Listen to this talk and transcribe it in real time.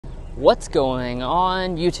What's going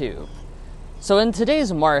on YouTube? So in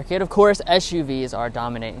today's market, of course, SUVs are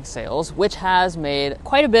dominating sales, which has made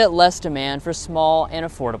quite a bit less demand for small and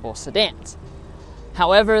affordable sedans.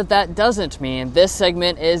 However, that doesn't mean this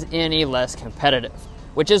segment is any less competitive,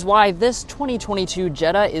 which is why this 2022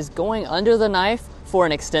 Jetta is going under the knife for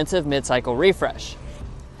an extensive mid-cycle refresh.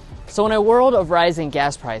 So in a world of rising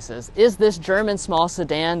gas prices, is this German small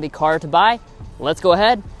sedan the car to buy? Let's go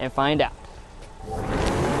ahead and find out.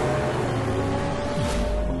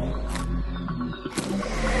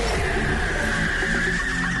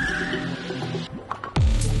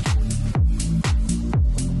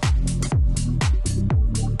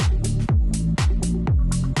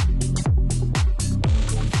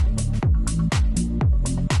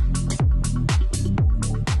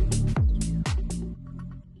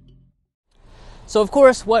 So of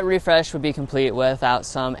course, what refresh would be complete without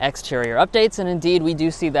some exterior updates? And indeed, we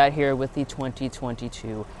do see that here with the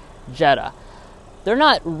 2022 Jetta. They're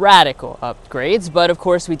not radical upgrades, but of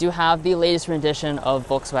course we do have the latest rendition of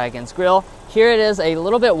Volkswagen's grille. Here it is a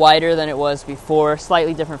little bit wider than it was before,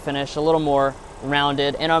 slightly different finish, a little more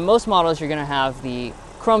rounded. And on most models, you're gonna have the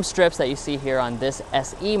chrome strips that you see here on this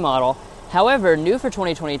SE model. However, new for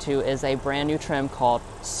 2022 is a brand new trim called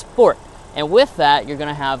Sport. And with that, you're going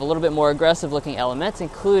to have a little bit more aggressive looking elements,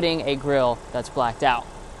 including a grille that's blacked out.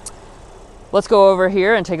 Let's go over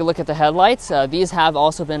here and take a look at the headlights. These have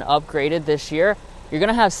also been upgraded this year. You're going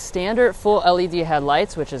to have standard full LED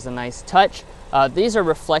headlights, which is a nice touch. These are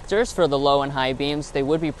reflectors for the low and high beams. They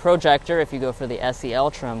would be projector if you go for the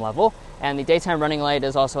SEL trim level. And the daytime running light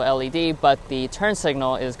is also LED, but the turn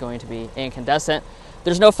signal is going to be incandescent.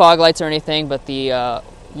 There's no fog lights or anything, but the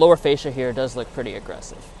lower fascia here does look pretty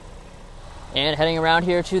aggressive. And heading around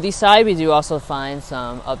here to the side, we do also find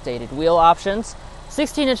some updated wheel options.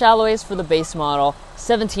 16-inch alloys for the base model,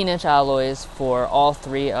 17-inch alloys for all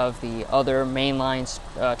three of the other mainline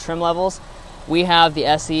trim levels. We have the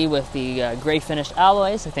SE with the gray finished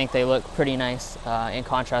alloys. I think they look pretty nice in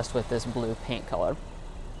contrast with this blue paint color.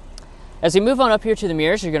 As we move on up here to the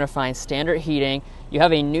mirrors, you're going to find standard heating. You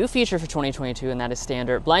have a new feature for 2022, and that is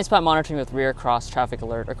standard blind spot monitoring with rear cross traffic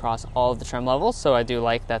alert across all of the trim levels. So I do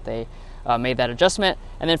like that they made that adjustment.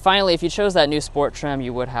 And then finally, if you chose that new sport trim,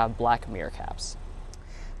 you would have black mirror caps.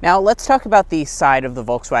 Now let's talk about the side of the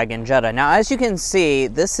Volkswagen Jetta. Now, as you can see,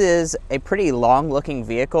 this is a pretty long looking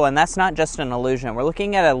vehicle, and that's not just an illusion. We're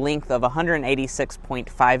looking at a length of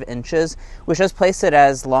 186.5 inches, which does place it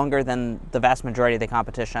as longer than the vast majority of the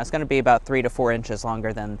competition. That's going to be about 3 to 4 inches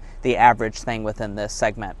longer than the average thing within this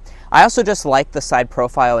segment. I also just like the side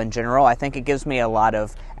profile in general. I think it gives me a lot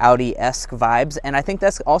of Audi-esque vibes, and I think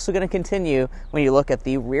that's also going to continue when you look at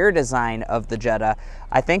the rear design of the Jetta.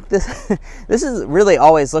 I think this has really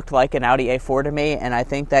always looked like an Audi A4 to me, and I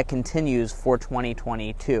think that continues for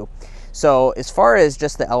 2022. So as far as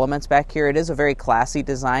just the elements back here, it is a very classy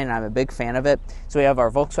design, and I'm a big fan of it. So we have our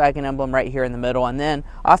Volkswagen emblem right here in the middle, and then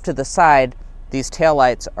off to the side, these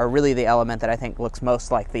taillights are really the element that I think looks most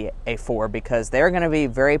like the A4, because they're going to be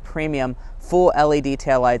very premium full LED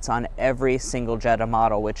taillights on every single Jetta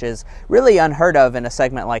model, which is really unheard of in a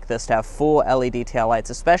segment like this to have full LED taillights,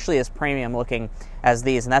 especially as premium looking as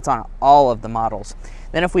these, and that's on all of the models.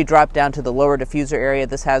 Then if we drop down to the lower diffuser area,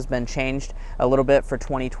 this has been changed a little bit for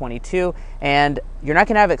 2022, and you're not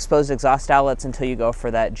going to have exposed exhaust outlets until you go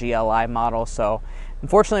for that GLI model, so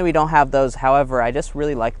unfortunately we don't have those. However, I just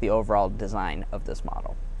really like the overall design of this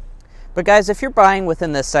model. But guys, if you're buying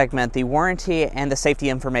within this segment, the warranty and the safety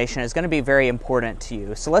information is going to be very important to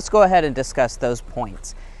you. So let's go ahead and discuss those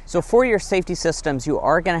points. So for your safety systems, you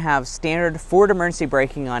are going to have standard forward emergency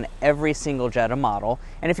braking on every single Jetta model.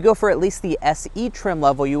 And if you go for at least the SE trim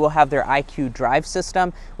level, you will have their IQ drive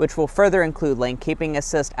system, which will further include lane keeping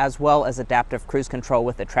assist as well as adaptive cruise control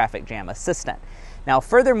with the traffic jam assistant. Now,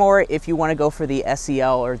 furthermore, if you want to go for the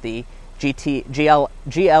SEL or the GLI,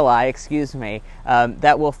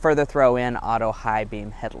 that will further throw in auto high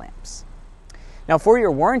beam headlamps. Now, for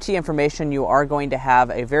your warranty information, you are going to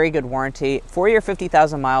have a very good warranty. For your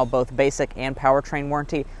 50,000 mile, both basic and powertrain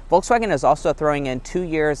warranty, Volkswagen is also throwing in 2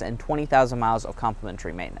 years and 20,000 miles of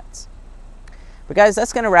complimentary maintenance. But guys,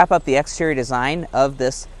 that's going to wrap up the exterior design of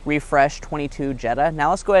this refreshed 22 Jetta.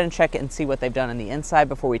 Now let's go ahead and check it and see what they've done on the inside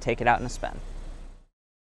before we take it out in a spin.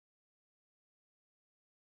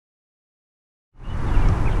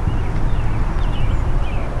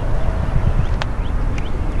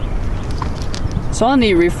 So on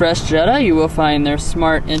the refreshed Jetta, you will find their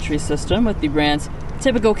smart entry system with the brand's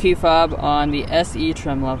typical key fob on the SE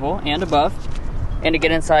trim level and above. And to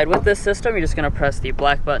get inside with this system, you're just going to press the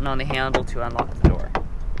black button on the handle to unlock the door.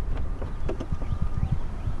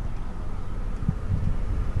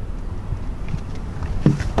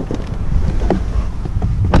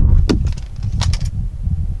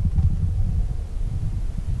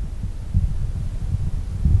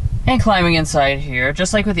 And climbing inside here,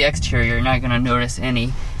 just like with the exterior, you're not going to notice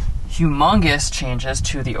any humongous changes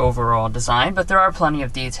to the overall design, but there are plenty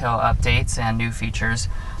of detail updates and new features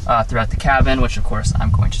throughout the cabin, which of course I'm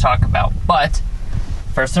going to talk about. But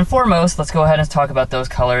first and foremost, let's go ahead and talk about those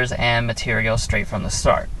colors and materials straight from the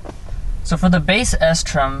start. So for the base S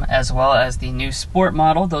trim as well as the new Sport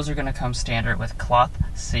model, those are going to come standard with cloth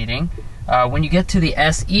seating. When you get to the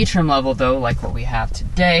SE trim level though, like what we have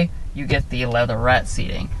today, you get the leatherette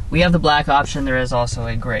seating. We have the black option, there is also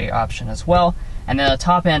a gray option as well. And then the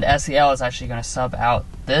top end SEL is actually going to sub out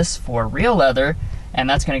this for real leather, and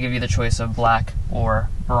that's going to give you the choice of black or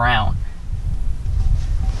brown.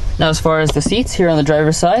 Now as far as the seats here on the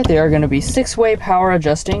driver's side, they are going to be 6-way power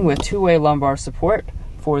adjusting with 2-way lumbar support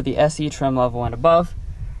for the SE trim level and above.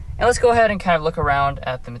 And let's go ahead and kind of look around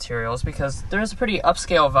at the materials, because there's a pretty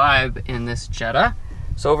upscale vibe in this Jetta.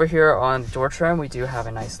 So over here on the door trim, we do have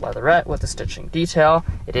a nice leatherette with the stitching detail.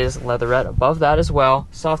 It is leatherette above that as well,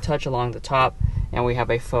 soft touch along the top, and we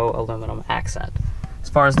have a faux aluminum accent. As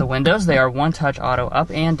far as the windows, they are one-touch auto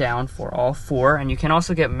up and down for all 4, and you can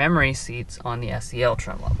also get memory seats on the SEL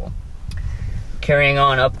trim level. Carrying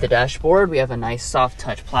on up the dashboard, we have a nice soft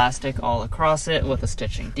touch plastic all across it with a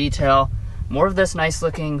stitching detail. More of this nice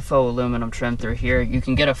looking faux aluminum trim through here. You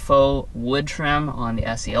can get a faux wood trim on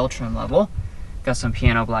the SEL trim level. Got some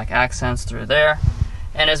piano black accents through there.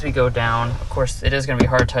 And as we go down, of course, it is going to be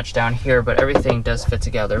hard touch down here, but everything does fit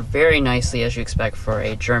together very nicely as you expect for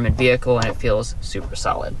a German vehicle, and it feels super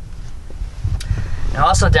solid. Now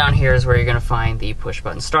also down here is where you're going to find the push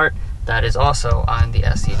button start. That is also on the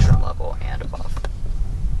SE trim level and above.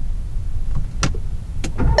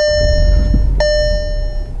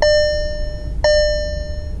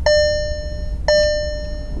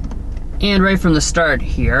 And right from the start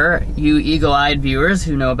here, you eagle-eyed viewers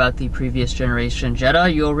who know about the previous generation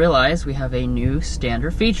Jetta, you'll realize we have a new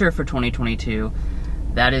standard feature for 2022.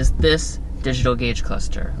 That is this digital gauge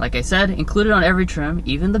cluster. Like I said, included on every trim,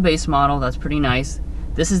 even the base model. That's pretty nice.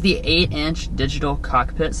 This is the 8-inch digital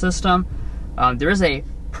cockpit system. There is a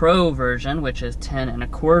Pro version, which is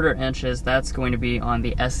 10¼ inches. That's going to be on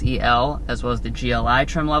the SEL as well as the GLI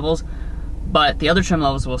trim levels, but the other trim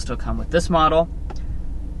levels will still come with this model.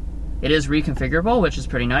 It is reconfigurable, which is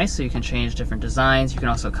pretty nice, so you can change different designs. You can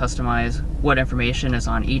also customize what information is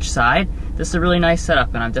on each side. This is a really nice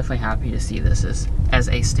setup, and I'm definitely happy to see this as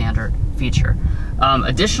a standard feature.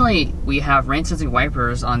 Additionally, we have rain-sensing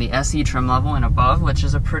wipers on the SE trim level and above, which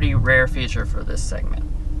is a pretty rare feature for this segment.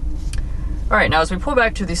 Alright, now as we pull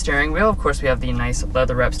back to the steering wheel, of course we have the nice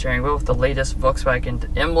leather-wrapped steering wheel with the latest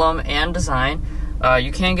Volkswagen emblem and design.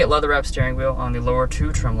 You can get leather-wrapped steering wheel on the lower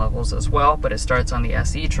 2 trim levels as well, but it starts on the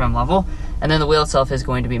SE trim level. And then the wheel itself is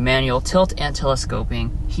going to be manual tilt and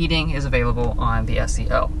telescoping. Heating is available on the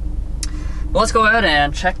SEL. Well, let's go ahead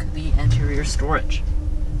and check the interior storage.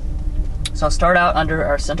 So I'll start out under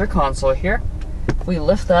our center console here. If we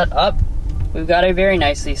lift that up, we've got a very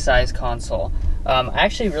nicely sized console. I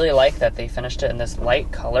actually really like that they finished it in this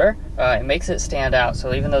light color. It makes it stand out,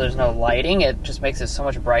 so even though there's no lighting, it just makes it so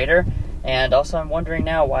much brighter. And also I'm wondering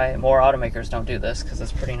now why more automakers don't do this, because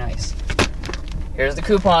it's pretty nice. Here's the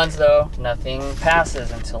coupons though. Nothing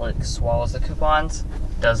passes until it swallows the coupons.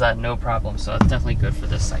 Does that no problem, so that's definitely good for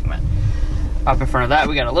this segment. Up in front of that,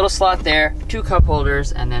 we got a little slot there, 2 cup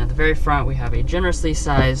holders, and then at the very front we have a generously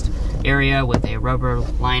sized area with a rubber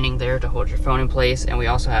lining there to hold your phone in place, and we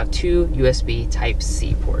also have 2 USB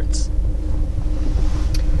Type-C ports.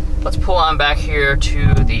 Let's pull on back here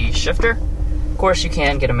to the shifter. Of course, you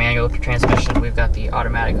can get a manual transmission. We've got the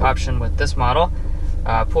automatic option with this model.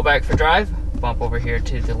 Pull back for drive, bump over here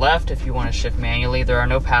to the left if you want to shift manually. There are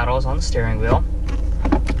no paddles on the steering wheel.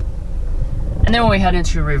 And then when we head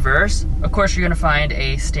into reverse, of course, you're going to find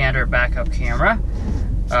a standard backup camera.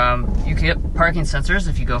 You can get parking sensors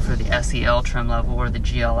if you go for the SEL trim level or the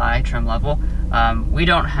GLI trim level. We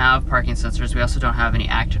don't have parking sensors. We also don't have any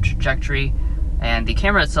active trajectory. And the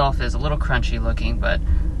camera itself is a little crunchy looking, but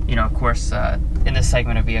you know, of course, in this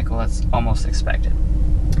segment of vehicle, it's almost expected.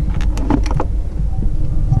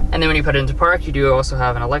 And then when you put it into park, you do also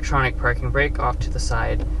have an electronic parking brake off to the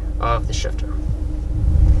side of the shifter.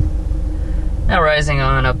 Now rising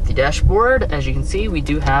on up the dashboard, as you can see, we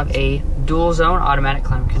do have a dual zone automatic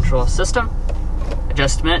climate control system.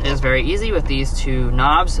 Adjustment is very easy with these 2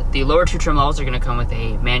 knobs. The lower 2 trim levels are going to come with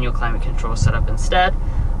a manual climate control setup instead.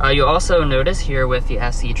 You'll also notice here with the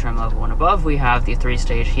SE trim level and above, we have the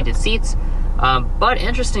 3-stage heated seats. But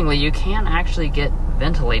interestingly, you can actually get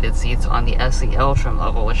ventilated seats on the SEL trim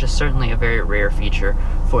level, which is certainly a very rare feature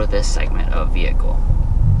for this segment of vehicle.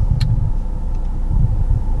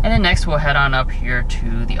 And then next we'll head on up here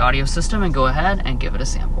to the audio system and go ahead and give it a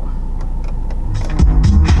sample.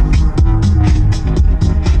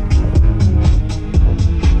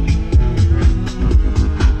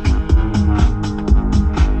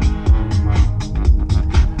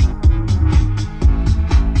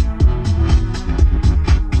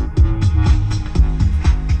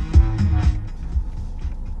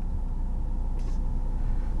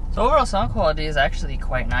 So overall sound quality is actually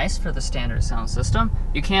quite nice for the standard sound system.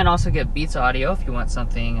 You can also get Beats audio if you want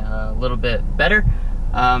something a little bit better.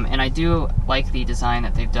 And I do like the design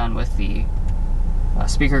that they've done with the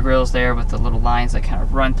speaker grills there, with the little lines that kind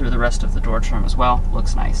of run through the rest of the door trim as well.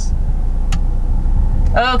 Looks nice.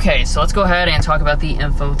 Okay, so let's go ahead and talk about the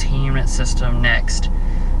infotainment system next.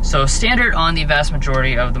 So standard on the vast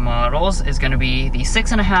majority of the models is going to be the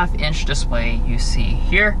 6.5-inch display you see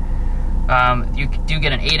here. You do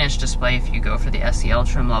get an 8-inch display if you go for the SEL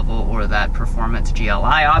trim level or that Performance GLI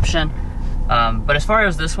option. But as far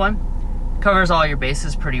as this one, covers all your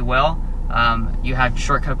bases pretty well. You have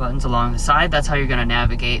shortcut buttons along the side. That's how you're going to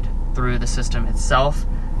navigate through the system itself.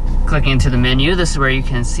 Clicking into the menu, this is where you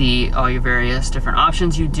can see all your various different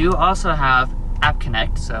options. You do also have App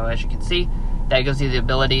Connect, so as you can see, that gives you the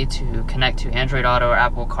ability to connect to Android Auto or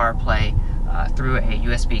Apple CarPlay through a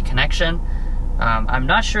USB connection. I'm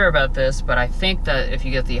not sure about this, but I think that if you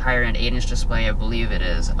get the higher end 8-inch display, I believe it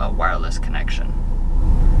is a wireless connection.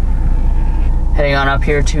 Heading on up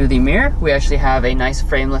here to the mirror, we actually have a nice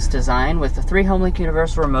frameless design with the 3 HomeLink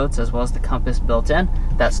universal remotes as well as the compass built in.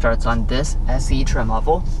 That starts on this SE trim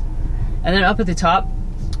level. And then up at the top,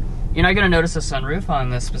 you're not going to notice a sunroof on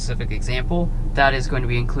this specific example. That is going to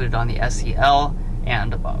be included on the SEL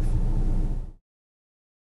and above.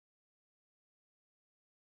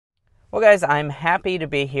 Well guys, I'm happy to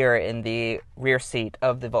be here in the rear seat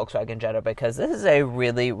of the Volkswagen Jetta because this is a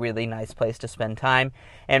really, really nice place to spend time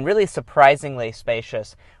and really surprisingly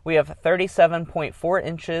spacious. We have 37.4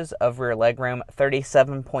 inches of rear legroom,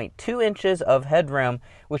 37.2 inches of headroom,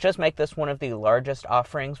 which does make this one of the largest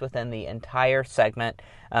offerings within the entire segment.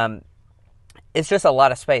 It's just a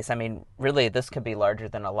lot of space. I mean, really, this could be larger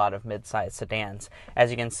than a lot of mid-sized sedans.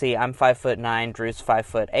 As you can see, I'm 5'9", Drew's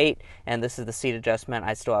 5'8", and this is the seat adjustment.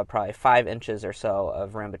 I still have probably 5 inches or so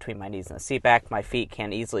of room between my knees and the seat back. My feet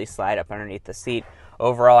can easily slide up underneath the seat.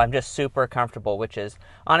 Overall, I'm just super comfortable, which is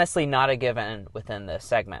honestly not a given within this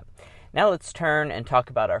segment. Now let's turn and talk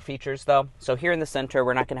about our features, though. So here in the center,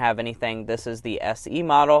 we're not going to have anything. This is the SE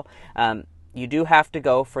model. You do have to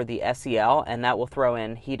go for the SEL, and that will throw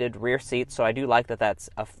in heated rear seats, so I do like that that's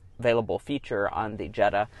a available feature on the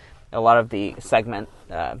Jetta. A lot of the segment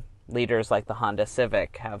leaders like the Honda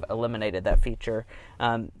Civic have eliminated that feature.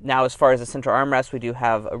 Now as far as the center armrest, we do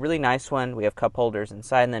have a really nice one. We have cup holders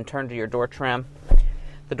inside, and then turn to your door trim.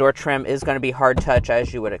 The door trim is going to be hard touch,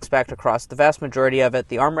 as you would expect across the vast majority of it.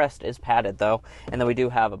 The armrest is padded, though, and then we do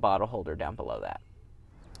have a bottle holder down below that.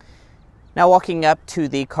 Now walking up to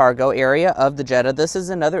the cargo area of the Jetta, this is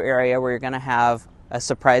another area where you're going to have a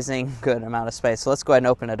surprising good amount of space. So let's go ahead and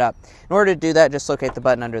open it up. In order to do that, just locate the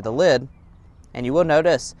button under the lid, and you will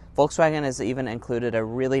notice Volkswagen has even included a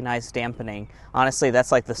really nice dampening. Honestly,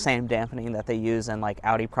 that's like the same dampening that they use in like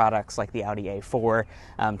Audi products like the Audi A4.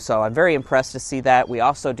 So I'm very impressed to see that. We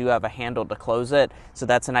also do have a handle to close it, so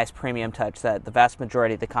that's a nice premium touch that the vast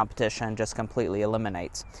majority of the competition just completely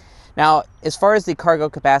eliminates. Now, as far as the cargo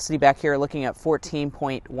capacity back here, looking at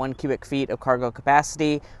 14.1 cubic feet of cargo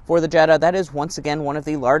capacity for the Jetta, that is once again one of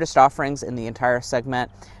the largest offerings in the entire segment.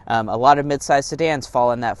 A lot of mid-sized sedans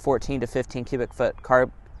fall in that 14 to 15 cubic foot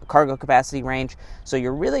cargo capacity range, so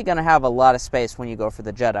you're really going to have a lot of space when you go for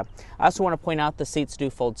the Jetta. I also want to point out the seats do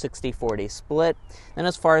fold 60-40 split. And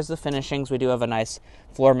as far as the finishings, we do have a nice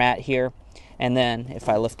floor mat here. And then if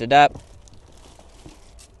I lift it up,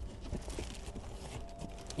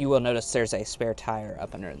 you will notice there's a spare tire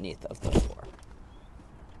up underneath of the floor.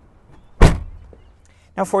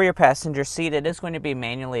 Now for your passenger seat, it is going to be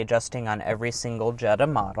manually adjusting on every single Jetta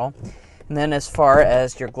model. And then as far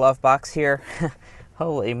as your glove box here,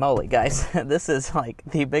 holy moly guys, this is like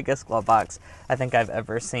the biggest glove box I think I've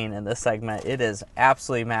ever seen in this segment. It is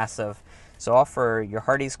absolutely massive. So all for your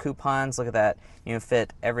Hardee's coupons, look at that. You can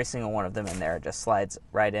fit every single one of them in there. It just slides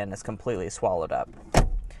right in. It's completely swallowed up.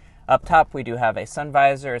 Up top, we do have a sun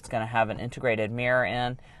visor. It's going to have an integrated mirror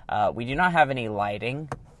in. We do not have any lighting.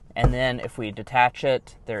 And then if we detach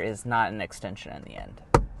it, there is not an extension in the end.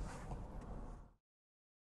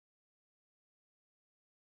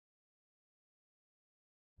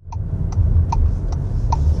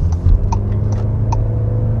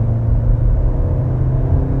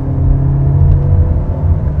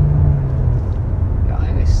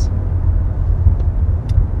 Nice.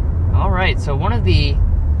 All right, so one of the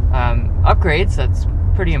upgrades that's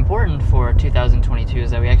pretty important for 2022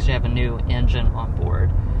 is that we actually have a new engine on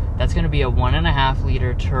board. That's going to be a 1.5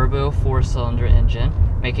 liter turbo 4-cylinder engine,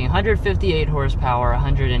 making 158 horsepower,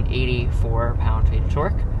 184 pound-feet of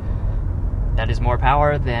torque. That is more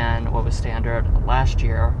power than what was standard last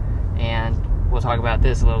year, and we'll talk about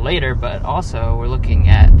this a little later, but also we're looking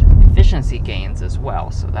at efficiency efficiency gains as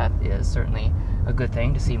well. So that is certainly a good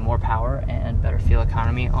thing to see more power and better fuel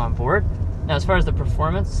economy on board. Now, as far as the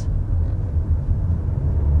performance,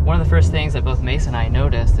 one of the first things that both Mace and I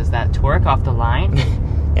noticed is that torque off the line.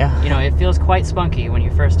 Yeah. You know, it feels quite spunky when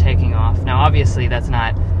you're first taking off. Now, obviously, that's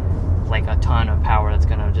not like a ton of power that's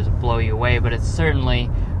going to just blow you away, but it's certainly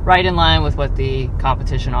right in line with what the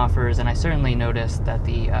competition offers, and I certainly noticed that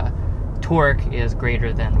the torque is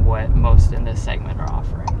greater than what most in this segment are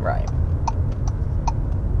offering. Right.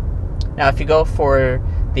 Now, if you go for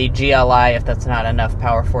the GLI, if that's not enough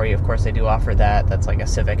power for you, of course they do offer that. That's like a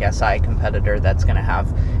Civic Si competitor that's going to have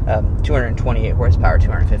 228 horsepower,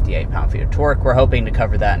 258 pound-feet of torque. We're hoping to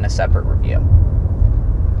cover that in a separate review.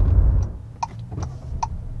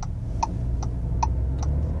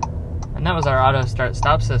 And that was our auto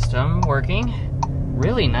start-stop system working.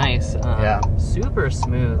 Really nice. Yeah. Super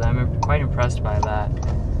smooth. I'm quite impressed by that.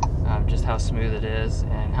 Just how smooth it is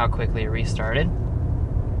and how quickly it restarted.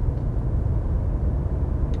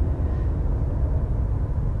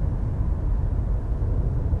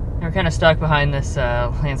 We're kind of stuck behind this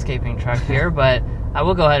landscaping truck here, but I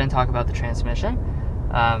will go ahead and talk about the transmission.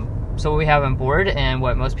 So what we have on board, and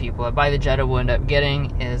what most people that buy the Jetta will end up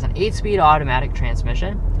getting, is an 8-speed automatic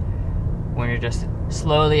transmission. When you're just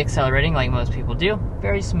slowly accelerating like most people do,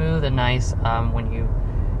 very smooth and nice. When you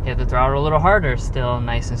hit the throttle a little harder, still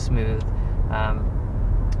nice and smooth.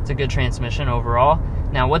 It's a good transmission overall.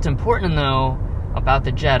 Now, what's important though about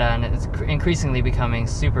the Jetta, and it's increasingly becoming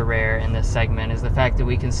super rare in this segment, is the fact that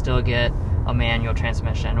we can still get a manual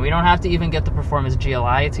transmission. We don't have to even get the Performance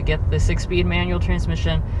GLI to get the 6-speed manual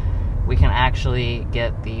transmission. We can actually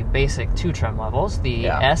get the basic 2 trim levels. The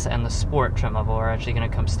S and the Sport trim level are actually going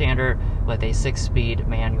to come standard with a 6-speed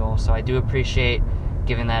manual, so I do appreciate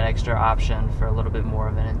giving that extra option for a little bit more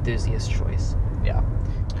of an enthusiast choice. Yeah.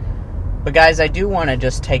 But guys, I do want to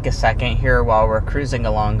just take a second here while we're cruising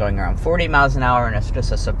along, going around 40 miles an hour, and it's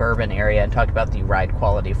just a suburban area, and talk about the ride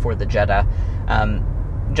quality for the Jetta.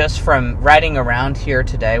 Just from riding around here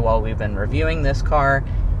today while we've been reviewing this car,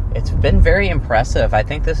 it's been very impressive. I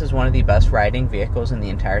think this is one of the best riding vehicles in the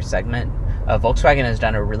entire segment. Volkswagen has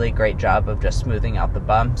done a really great job of just smoothing out the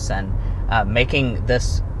bumps and making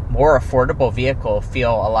this more affordable vehicle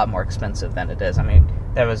feel a lot more expensive than it is. I mean,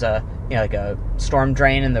 there was like a storm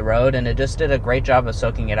drain in the road, and it just did a great job of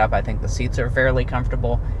soaking it up. I think the seats are fairly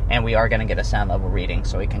comfortable, and we are going to get a sound level reading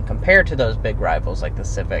so we can compare to those big rivals like the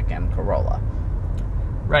Civic and Corolla.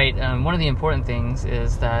 Right. One of the important things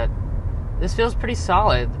is that this feels pretty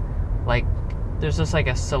solid. Like, there's just like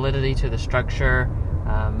a solidity to the structure.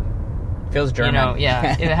 Feels German. You know,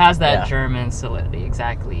 yeah, it has that German solidity,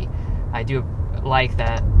 exactly. I do like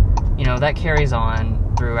that, you know, that carries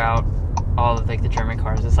on throughout all of like the German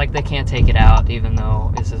cars. It's like they can't take it out, even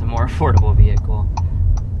though this is a more affordable vehicle.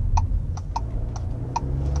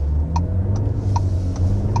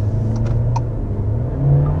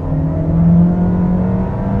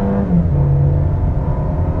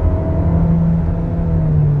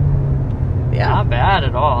 Not bad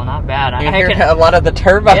at all, not bad. You hear a lot of the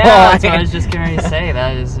turbo. Yeah, that's what I was just going to say.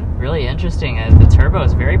 That is really interesting. The turbo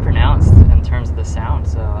is very pronounced in terms of the sound,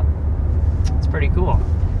 so it's pretty cool.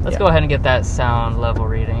 Let's go ahead and get that sound level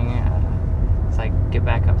reading. Let's get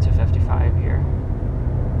back up to 55 here.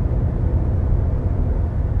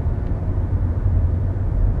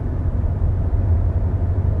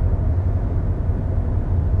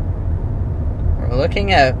 We're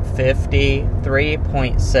looking at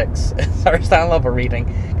 53.6 is our sound level reading.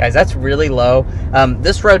 Guys, that's really low.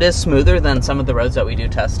 This road is smoother than some of the roads that we do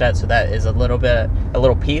test at, so that is a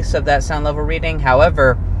little piece of that sound level reading.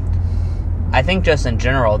 However, I think just in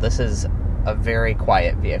general, this is a very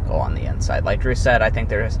quiet vehicle on the inside. Like Drew said, I think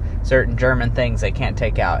there's certain German things they can't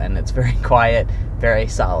take out, and it's very quiet, very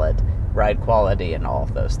solid ride quality, and all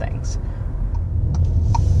of those things.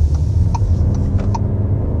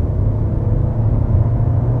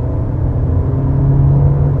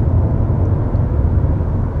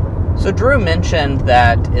 So Drew mentioned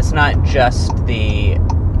that it's not just the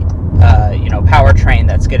powertrain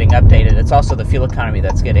that's getting updated, it's also the fuel economy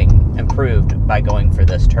that's getting improved by going for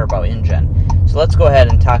this turbo engine. So let's go ahead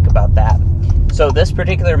and talk about that. So this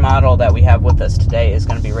particular model that we have with us today is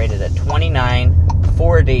going to be rated at 29,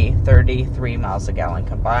 40, 33 miles a gallon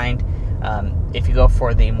combined. If you go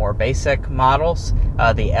for the more basic models,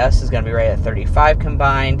 the S is going to be rated at 35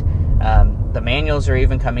 combined. The manuals are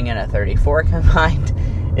even coming in at 34 combined.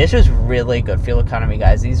 It's just really good fuel economy,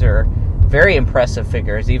 guys. These are very impressive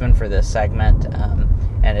figures, even for this segment,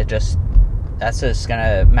 and that's just going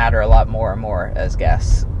to matter a lot more and more as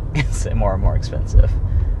gas gets more and more expensive.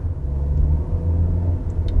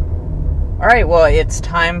 All right, well, it's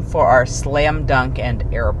time for our slam dunk and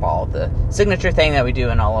airball, the signature thing that we do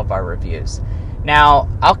in all of our reviews. Now,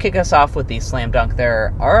 I'll kick us off with the slam dunk.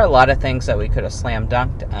 There are a lot of things that we could have slam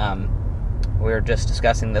dunked. We were just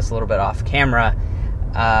discussing this a little bit off camera.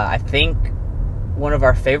 I think one of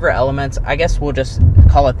our favorite elements, I guess we'll just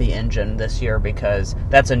call it the engine this year because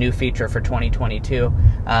that's a new feature for 2022.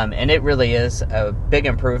 And it really is a big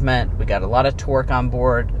improvement. We got a lot of torque on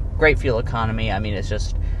board, great fuel economy. I mean, it's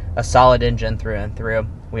just a solid engine through and through.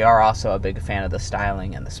 We are also a big fan of the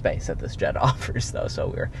styling and the space that this Jetta offers, though, so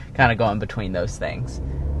we're kind of going between those things.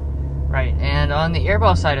 Right, and on the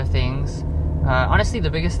airball side of things, honestly, the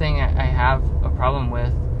biggest thing I have a problem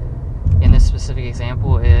with in this specific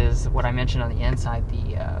example is what I mentioned on the inside.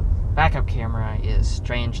 The backup camera is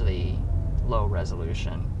strangely low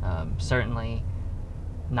resolution. Certainly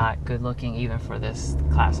not good looking even for this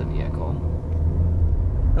class of vehicle.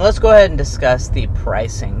 Now let's go ahead and discuss the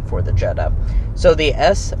pricing for the Jetta. So the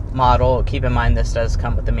S model, keep in mind this does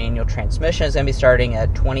come with the manual transmission, is going to be starting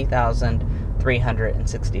at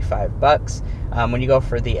 $20,365. When you go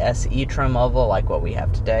for the SE trim level, like what we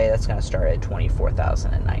have today, that's going to start at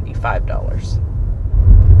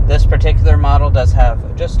 $24,095. This particular model does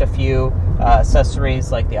have just a few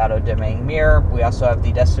accessories like the auto-dimming mirror. We also have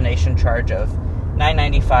the destination charge of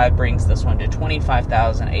 $995, brings this one to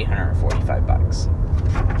 $25,845.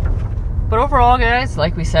 But overall, guys,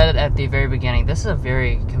 like we said at the very beginning, this is a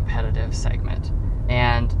very competitive segment.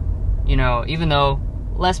 And, you know, even though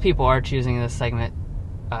less people are choosing this segment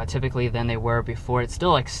typically than they were before, it's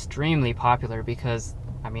still extremely popular because,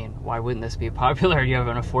 I mean, why wouldn't this be popular? You have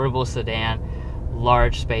an affordable sedan,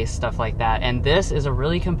 large space, stuff like that. And this is a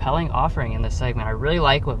really compelling offering in this segment. I really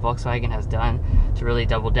like what Volkswagen has done to really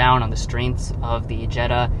double down on the strengths of the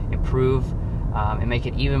Jetta, improve and make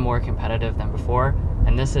it even more competitive than before.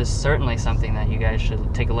 And this is certainly something that you guys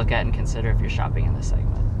should take a look at and consider if you're shopping in this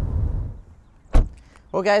segment.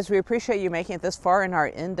 Well, guys, we appreciate you making it this far in our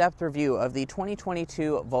in-depth review of the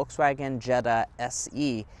 2022 Volkswagen Jetta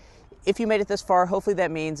SE. If you made it this far, hopefully that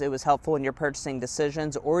means it was helpful in your purchasing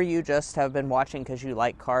decisions, or you just have been watching because you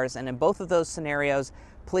like cars. And in both of those scenarios,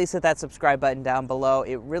 please hit that subscribe button down below.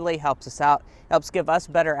 It really helps us out, helps give us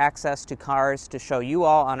better access to cars to show you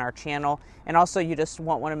all on our channel. And also, you just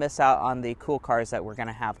won't want to miss out on the cool cars that we're going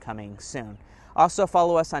to have coming soon. Also,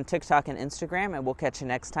 follow us on TikTok and Instagram, and we'll catch you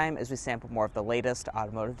next time as we sample more of the latest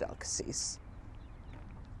automotive delicacies.